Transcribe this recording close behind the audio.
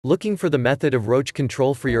Looking for the method of roach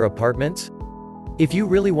control for your apartments? If you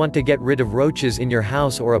really want to get rid of roaches in your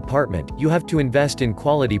house or apartment, you have to invest in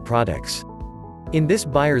quality products. In this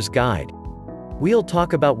buyer's guide, we'll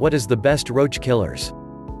talk about what is the best roach killers.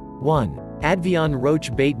 1. Advion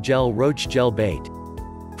Roach Bait Gel. Roach Gel Bait.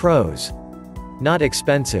 Pros. Not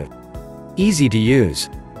expensive. Easy to use.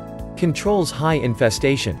 Controls high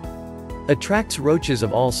infestation. Attracts roaches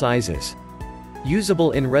of all sizes.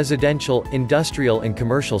 Usable in residential, industrial and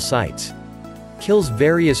commercial sites. Kills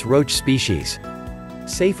various roach species.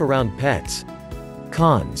 Safe around pets.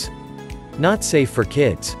 Cons. Not safe for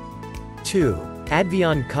kids. 2.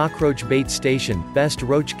 Advion Cockroach Bait Station. Best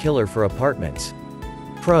roach killer for apartments.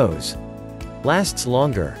 Pros. Lasts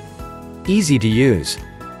longer. Easy to use.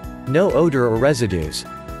 No odor or residues.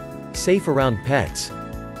 Safe around pets.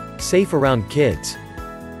 Safe around kids.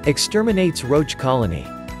 Exterminates roach colony.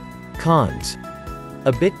 Cons.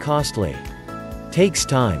 A bit costly. Takes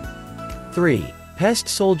time. 3. Pest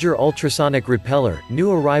Soldier Ultrasonic Repeller.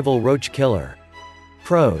 New arrival roach killer.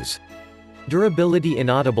 Pros. Durability.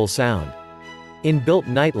 Inaudible sound. Inbuilt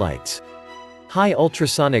nightlights. High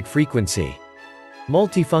ultrasonic frequency.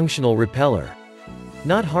 Multifunctional repeller.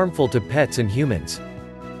 Not harmful to pets and humans.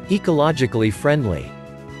 Ecologically friendly.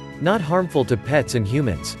 Not harmful to pets and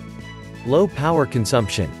humans. Low power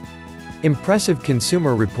consumption. Impressive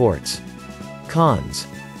consumer reports. Cons.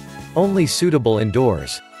 Only suitable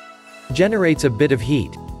indoors. Generates a bit of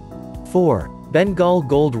heat. 4. Bengal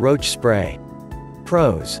Gold Roach Spray.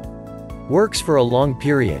 Pros. Works for a long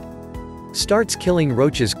period. Starts killing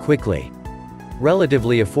roaches quickly.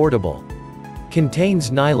 Relatively affordable.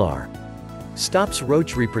 Contains nylar. Stops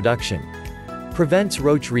roach reproduction. Prevents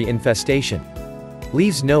roach reinfestation.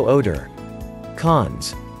 Leaves no odor.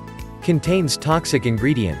 Cons. Contains toxic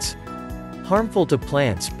ingredients. Harmful to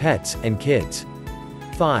plants, pets, and kids.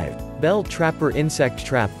 5. Bell Trapper Insect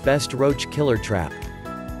Trap. Best roach killer trap.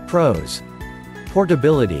 Pros.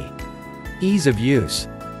 Portability. Ease of use.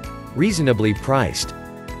 Reasonably priced.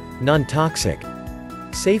 Non-toxic.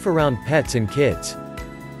 Safe around pets and kids.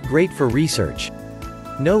 Great for research.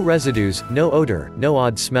 No residues, no odor, no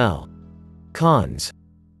odd smell. Cons.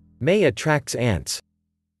 May attracts ants.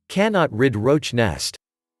 Cannot rid roach nest.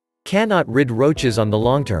 Cannot rid roaches on the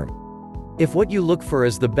long term. If what you look for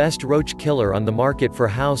is the best roach killer on the market for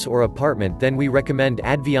house or apartment, then we recommend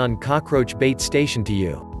Advion Cockroach Bait Station to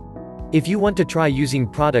you. If you want to try using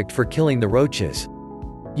product for killing the roaches,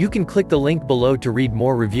 you can click the link below to read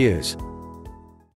more reviews.